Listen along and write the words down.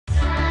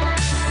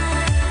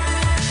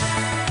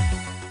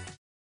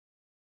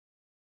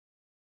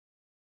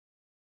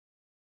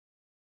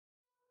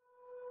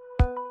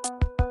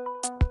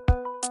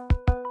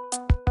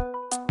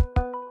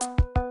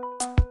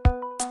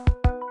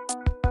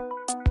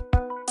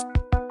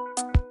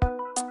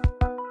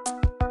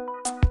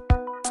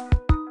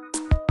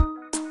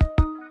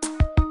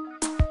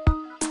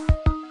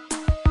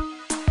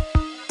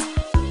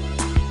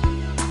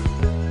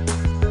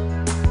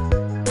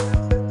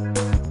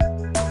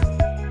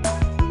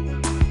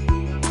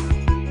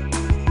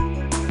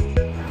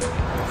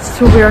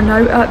So we are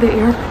now at the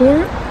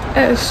airport.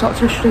 It is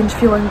such a strange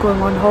feeling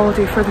going on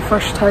holiday for the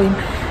first time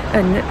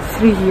in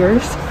 3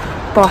 years,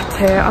 but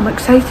I'm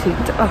excited.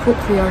 I hope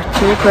they are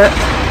too, but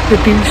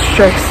they've been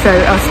stressed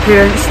out as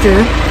parents do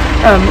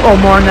all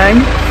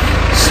morning.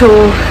 So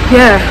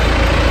yeah,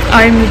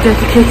 I'm the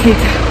dedicated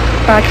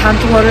bag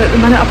handler at the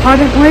minute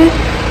apparently,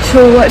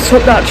 so let's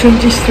hope that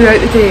changes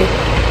throughout the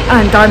day.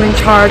 And I'm in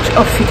charge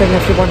of feeding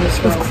everyone as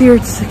well. We've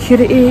cleared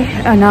security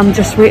and I'm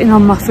just waiting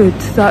on my food.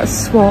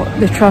 That's what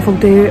the travel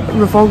day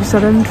revolves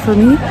around for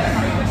me.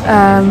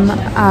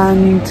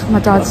 And my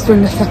dad's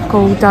doing the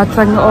typical dad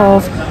thing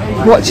of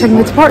watching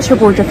the departure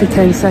board every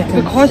 10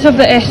 seconds. Because of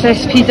the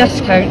SSP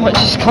discount, which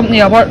is the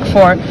company I work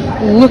for,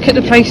 look at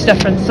the price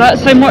difference.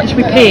 That's how much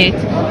we paid,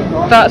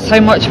 that's how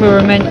much we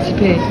were meant to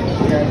pay.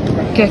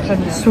 Get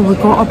in. So we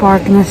got a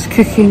bargainous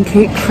cookie and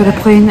cake for the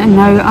plane, and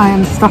now I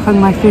am stuffing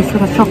my face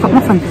with a chocolate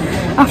muffin.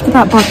 After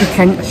that Burger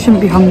King, I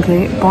shouldn't be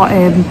hungry, but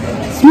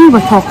it's me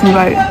we're talking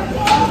about.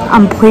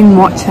 I'm plane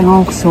watching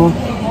also.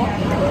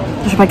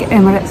 There's a big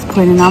Emirates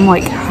plane and I'm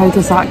like, how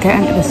does that get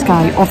into the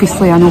sky?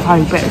 Obviously I know how,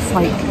 but it's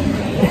like,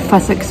 the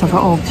physics of it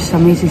all just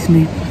amazes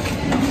me.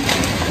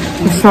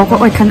 We've still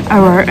got like an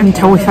hour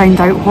until we find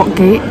out what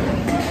gate.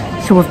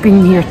 So we've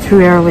been here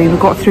too early. We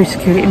got through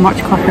security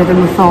much quicker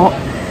than we thought.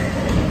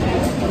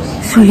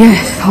 So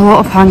yes, a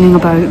lot of hanging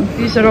about.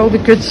 These are all the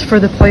goods for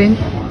the plane.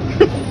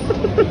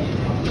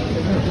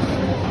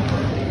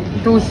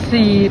 Those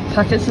 3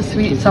 packets of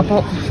sweets I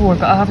bought before,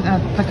 but I haven't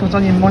had pickled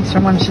onion monster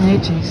munch in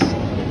ages.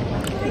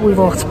 We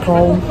lost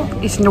Paul.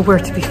 He's nowhere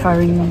to be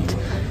found.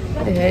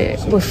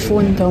 We've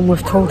phoned him,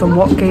 we've told him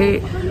what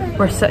gate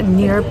we're sitting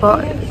near,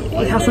 but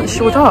he hasn't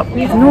showed up.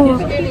 We've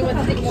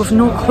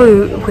no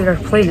clue where our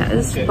plane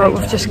is, but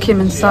we've just came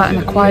and sat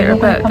in a quieter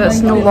bit, but it's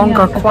no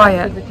longer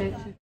quiet.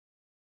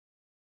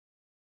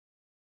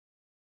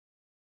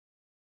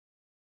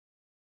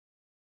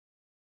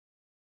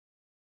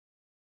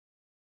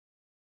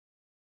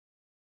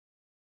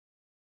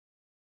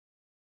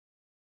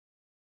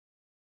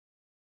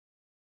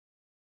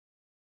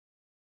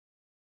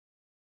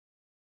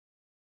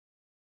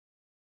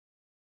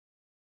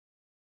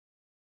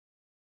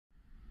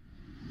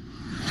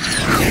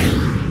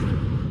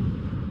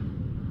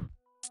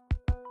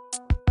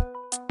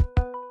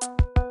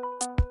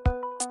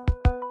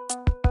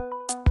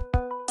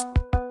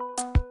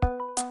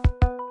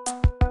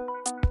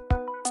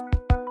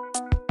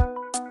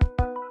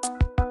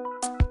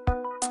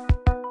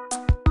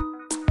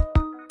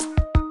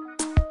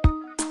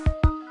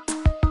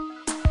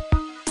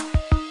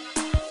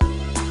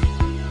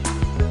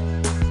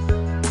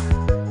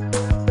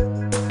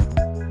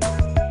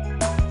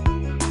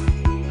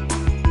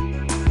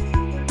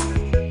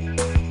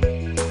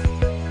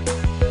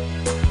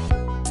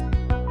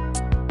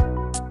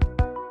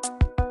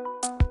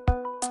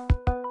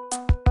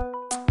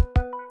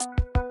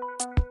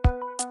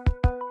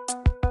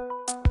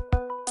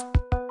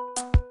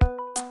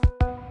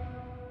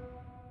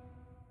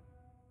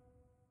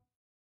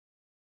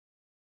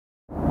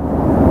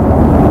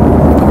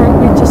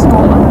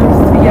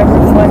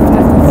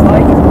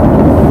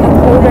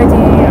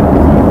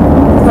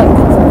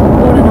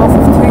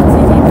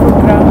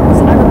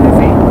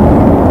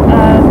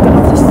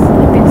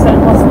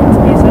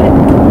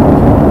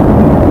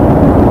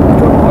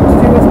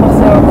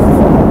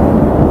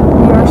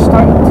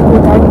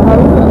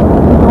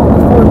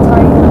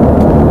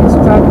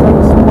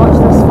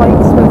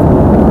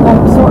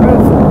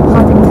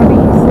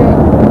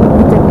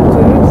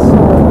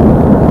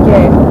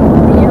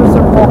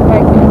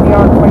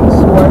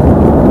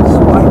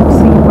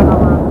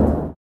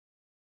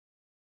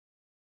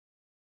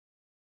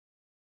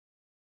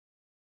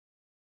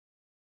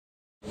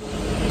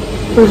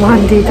 We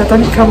landed. I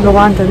didn't film the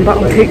landing, but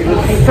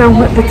I'll film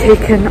the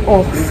taking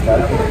off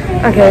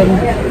again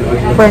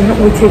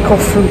when we take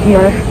off from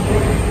here.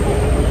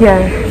 Yeah,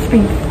 it's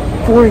been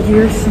 4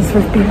 years since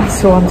we've been,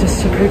 so I'm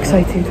just super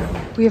excited.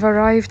 We've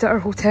arrived at our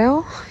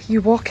hotel.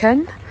 You walk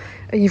in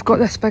and you've got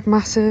this big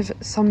massive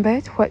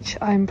sunbed, which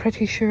I'm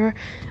pretty sure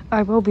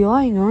I will be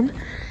lying on.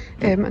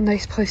 A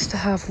nice place to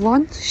have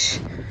lunch.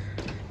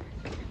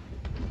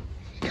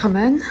 Come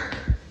in.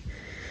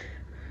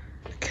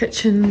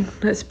 Kitchen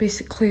that's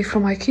basically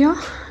from IKEA,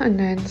 and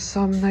then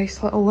some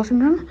nice little living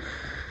room.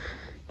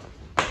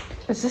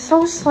 Is this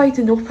all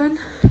sliding open?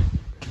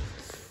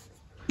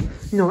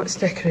 No, it's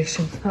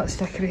decoration. That's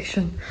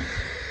decoration.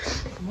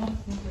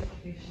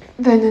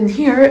 Then in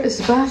here is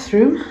the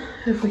bathroom,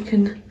 if we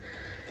can.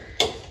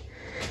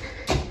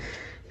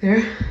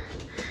 There.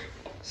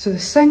 So the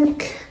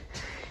sink,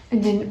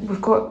 and then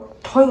we've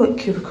got toilet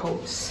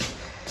cubicles.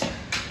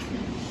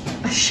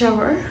 A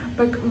shower,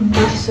 big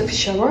massive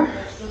shower.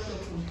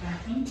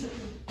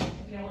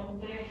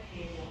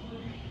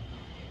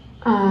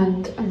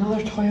 And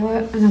another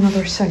toilet and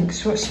another sink,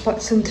 so it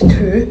splits into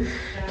 2,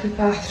 the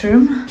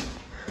bathroom.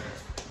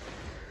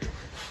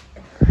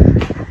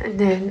 And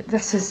then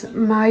this is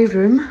my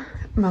room.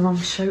 My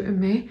mum's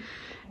shouting me.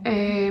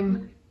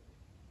 And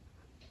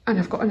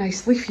I've got a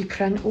nice leafy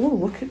print. Oh,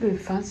 look at the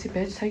fancy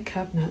bedside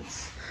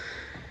cabinets.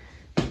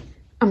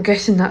 I'm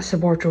guessing that's the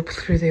wardrobe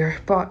through there,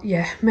 but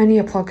yeah, many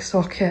a plug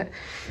socket.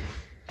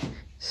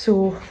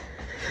 So,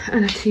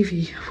 and a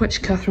TV,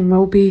 which Catherine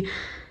will be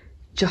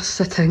just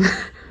sitting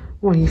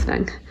one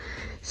evening.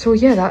 So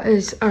yeah, that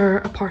is our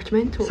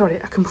apartment. Sorry,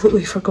 I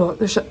completely forgot.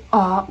 There's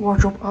a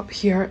wardrobe up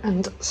here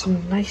and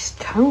some nice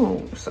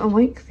towels. I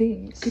like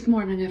these. Good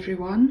morning,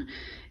 everyone.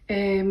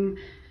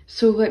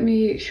 So let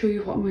me show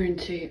you what I'm wearing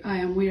today. I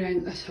am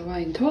wearing this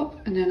Hawaiian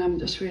top, and then I'm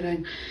just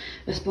wearing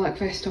this black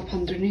vest top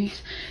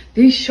underneath.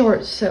 These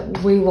shorts sit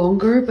way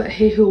longer, but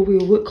hey ho, we'll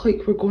look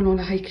like we're going on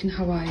a hike in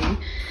Hawaii.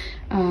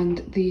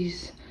 And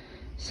these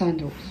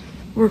sandals.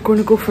 We're going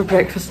to go for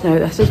breakfast now.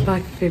 This is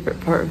my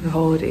favourite part of the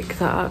holiday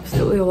because I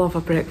absolutely love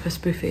a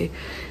breakfast buffet.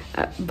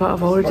 But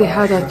I've already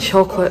had a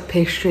chocolate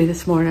pastry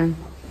this morning.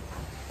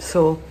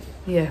 So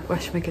yeah,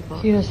 wish me good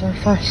luck. Here's our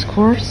first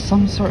course,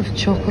 some sort of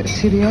chocolate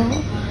cereal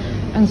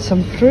and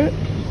some fruit.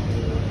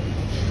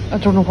 I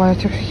don't know why I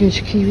took a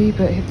huge kiwi,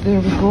 but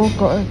there we go,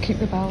 gotta keep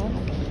the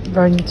balance.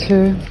 Round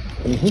two.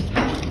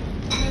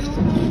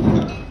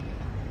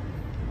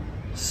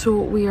 So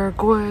we are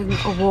going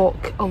a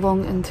walk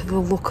along into the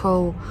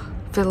local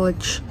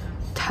village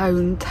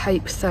town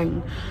type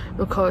thing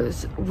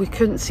because we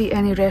couldn't see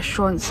any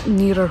restaurants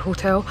near our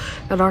hotel.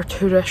 There are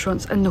 2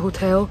 restaurants in the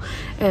hotel,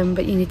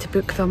 but you need to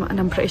book them, and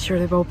I'm pretty sure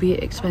they will be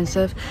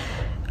expensive.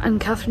 And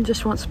Catherine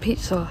just wants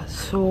pizza,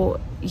 so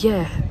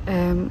yeah,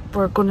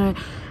 we're gonna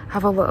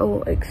have a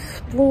little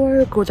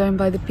explore, go down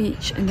by the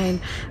beach, and then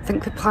I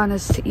think the plan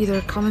is to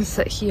either come and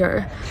sit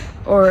here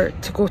or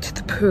to go to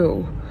the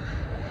pool.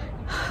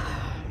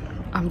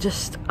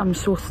 I'm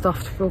so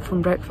stuffed full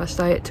from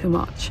breakfast. I ate too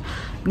much.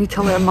 I need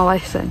to learn my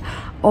lesson.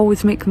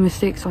 Always make the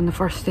mistakes on the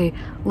first day.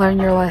 Learn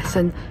your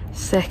lesson.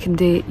 Second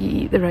day,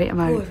 you eat the right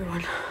amount. Hello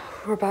everyone.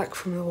 We're back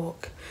from the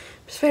walk.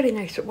 It was very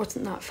nice. It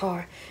wasn't that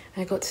far.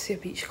 And I got to see a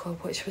beach club,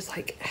 which was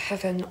like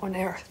heaven on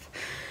earth.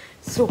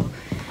 So,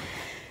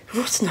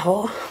 roasting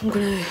hot. I'm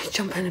going to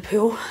jump in a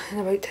pool in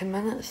about 10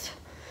 minutes.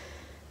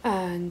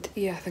 And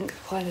yeah, I think the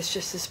plan is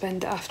just to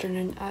spend the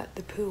afternoon at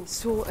the pool.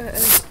 So it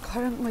is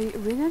currently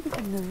raining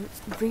and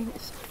the rain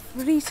is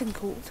freezing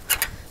cold.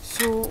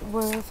 So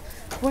we're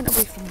going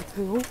away from the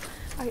pool.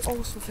 I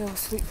also fell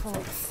asleep for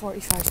like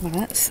 45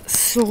 minutes.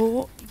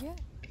 So yeah.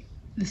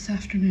 This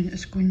afternoon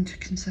is going to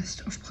consist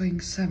of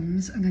playing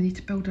Sims, and I need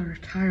to build a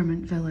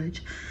retirement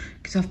village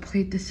because I've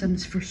played The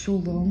Sims for so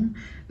long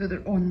that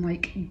they're on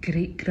like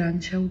great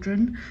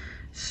grandchildren.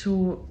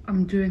 So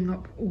I'm doing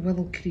up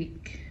Willow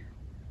Creek,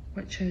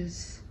 which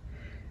is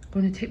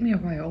going to take me a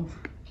while.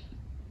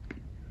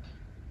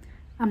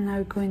 I'm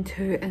now going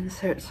to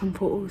insert some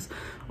photos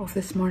of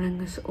this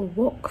morning's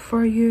walk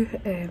for you,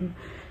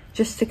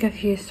 just to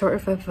give you sort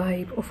of a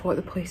vibe of what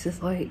the place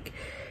is like.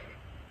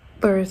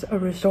 There's a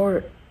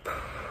resort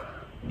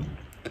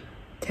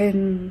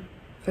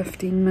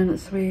 10-15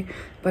 minutes away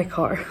by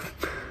car.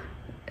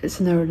 It's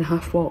an hour and a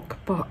half walk,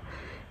 but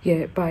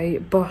yeah, by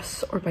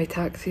bus or by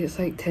taxi it's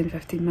like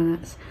 10-15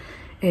 minutes.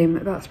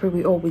 That's where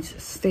we always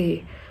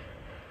stay.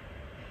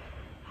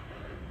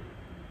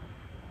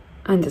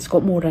 And it's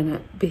got more in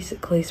it,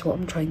 basically, is what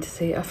I'm trying to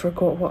say. I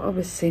forgot what I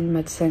was saying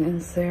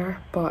mid-sentence there,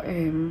 but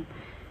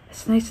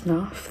it's nice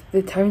enough.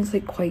 The town's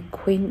like quite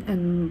quaint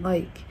and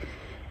like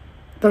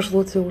there's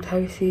loads of old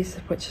houses,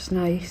 which is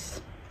nice.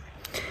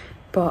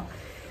 But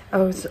I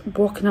was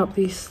walking up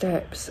these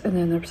steps and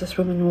then there was this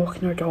woman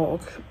walking her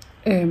dog.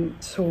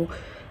 So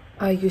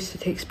I used to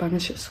take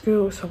Spanish at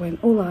school, so I went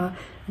hola,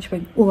 and she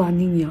went hola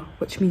niña,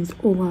 which means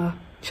hola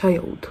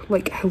child,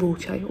 like hello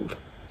child.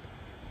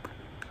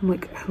 I'm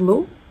like,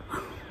 hello?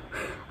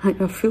 Like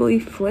a fully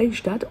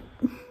fledged adult.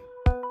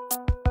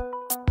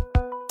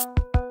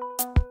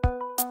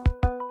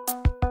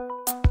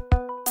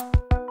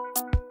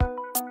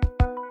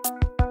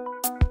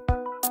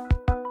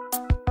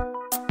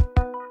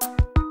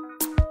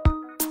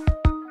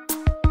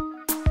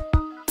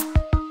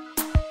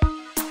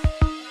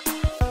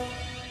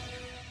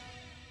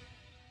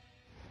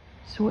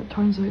 So it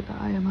turns out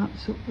that I am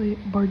absolutely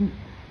burnt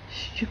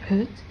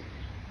stupid.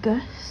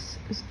 This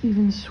is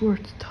even sore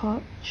to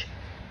touch,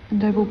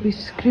 and I will be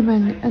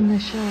screaming in the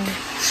shower.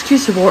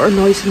 Excuse the water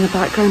noise in the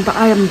background, but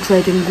I am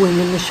dreading going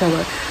in the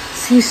shower.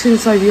 See, as soon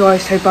as I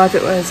realised how bad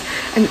it was,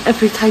 and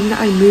every time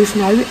that I move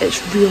now,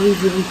 it's really,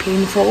 really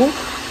painful.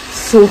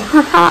 So,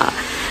 haha.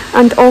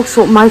 And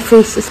also, my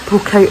face is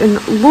broke out in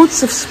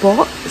loads of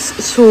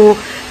spots, so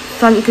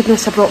thank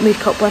goodness I brought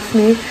makeup with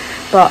me.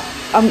 But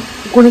I'm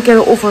going to get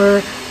it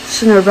over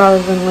sooner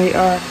rather than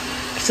later,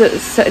 because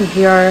it's sitting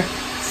here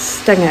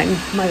stinging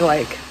my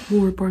leg.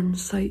 More burn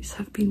sites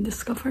have been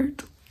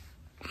discovered.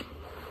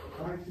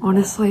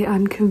 Honestly,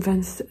 I'm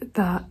convinced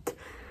that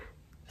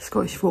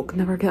Scottish folk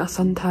never get a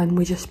suntan,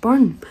 we just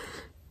burn.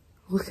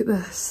 Look at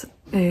this.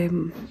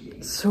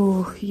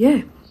 So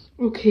yeah.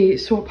 Okay,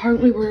 so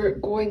apparently we're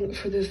going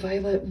for the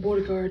Violet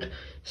Beauregarde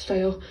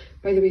style.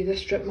 By the way,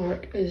 this drip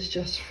mark is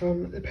just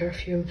from the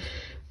perfume.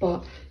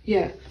 But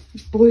yeah,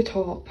 blue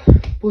top,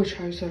 blue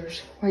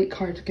trousers, white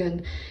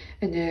cardigan,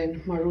 and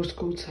then my rose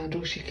gold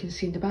sandals you can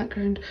see in the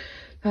background.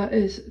 That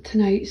is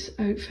tonight's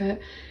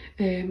outfit.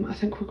 I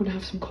think we're going to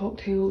have some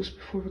cocktails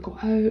before we go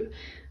out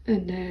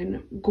and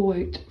then go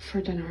out for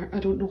dinner. I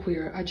don't know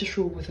where, I just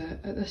roll with it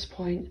at this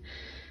point.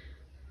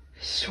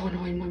 It's so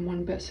annoying when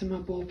one bits of my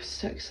bob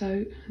sticks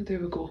out. There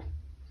we go.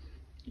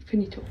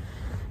 Finito.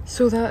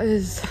 So that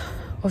is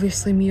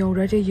obviously me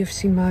already. You've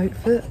seen my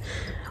outfit.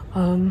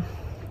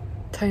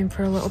 Time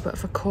for a little bit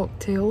of a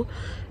cocktail.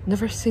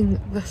 Never seen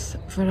this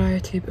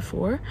variety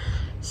before,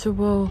 so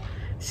we'll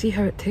see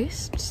how it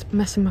tastes.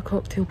 Missing my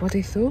cocktail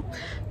buddy though.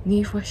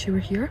 Neve, wish you were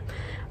here.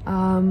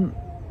 And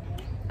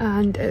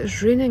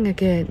it's raining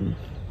again.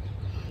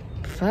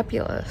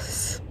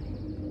 Fabulous.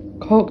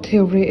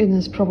 Cocktail rating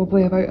is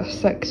probably about a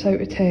 6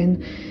 out of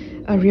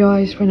 10. I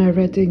realised when I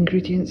read the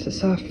ingredients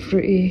it's a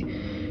fruity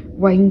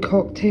wine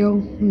cocktail.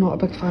 I'm not a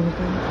big fan of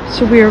them.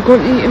 So we are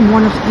going to eat in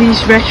one of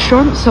these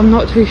restaurants. I'm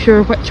not too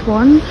sure which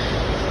one.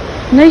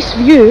 Nice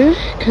view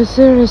because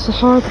there is the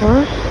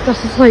harbour.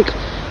 This is like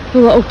the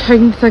little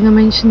town thing I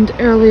mentioned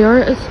earlier.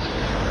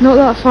 It's not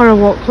that far a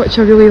walk, which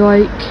I really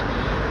like.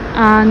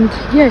 And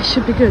yeah, it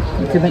should be good.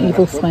 Give an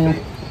evil smile.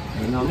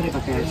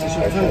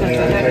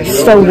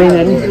 Still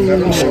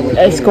raining.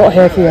 It's got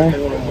heavier.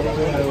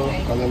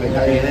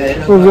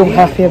 We're real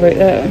happy about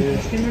that.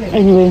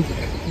 Anyway,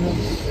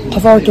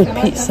 I've ordered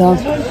pizza.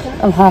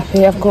 I'm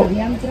happy. I've got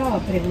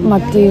my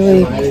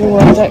daily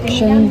cola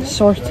addiction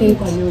sorted.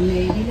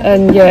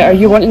 And yeah, are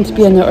you wanting to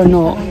be in it or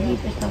not?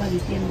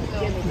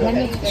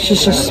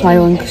 She's just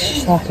smiling because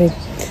she's happy.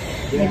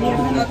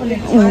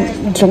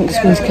 Drunk's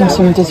been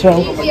consumed as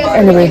well.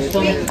 Anyway,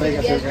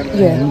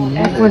 yeah.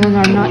 Everyone in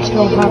our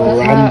natural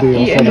habitat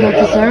eating their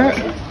dessert.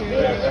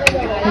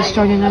 He's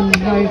joining in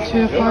now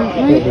too,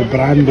 apparently. The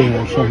brandy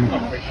or something.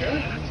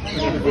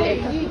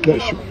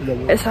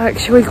 It's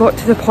actually got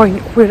to the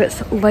point where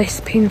it's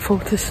less painful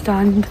to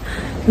stand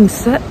than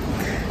sit.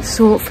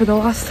 So for the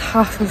last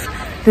half of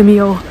the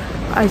meal,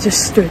 I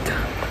just stood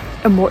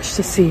and watched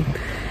the sea.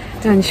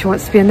 And she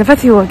wants to be in the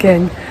video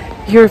again.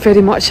 You're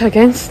very much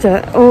against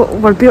it. Oh,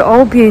 we're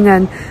all being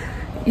in.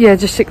 Yeah,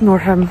 just ignore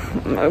him.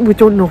 We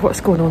don't know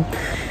what's going on.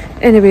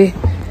 Anyway,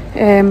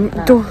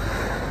 don't.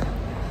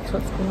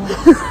 What's going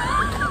on?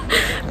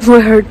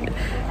 We're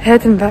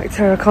heading back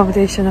to our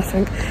accommodation, I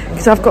think,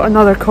 because I've got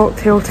another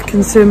cocktail to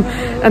consume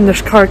and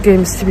there's card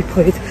games to be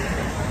played.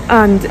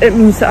 And it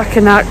means that I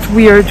can act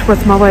weird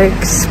with my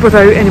legs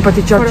without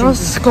anybody judging. For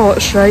us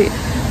Scots, right,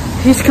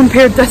 he's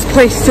compared this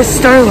place to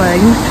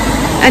Stirling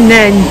and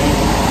then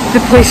the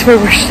place where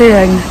we're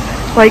staying,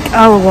 like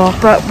Alloa,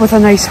 but with a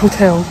nice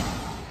hotel.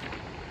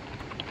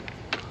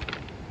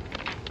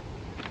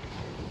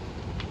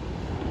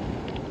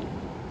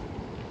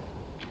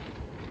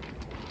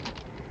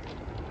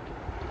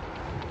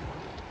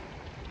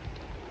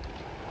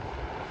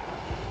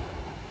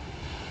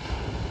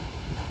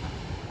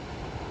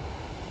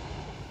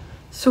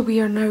 So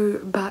we are now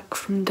back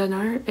from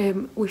dinner.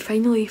 We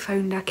finally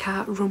found a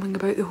cat roaming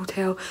about the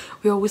hotel.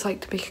 We always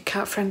like to make a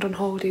cat friend on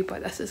holiday,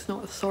 but this is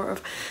not the sort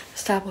of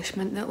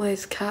establishment that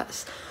lets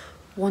cats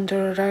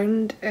wander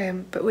around.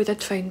 But we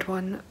did find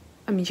one,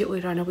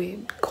 immediately ran away.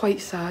 Quite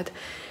sad.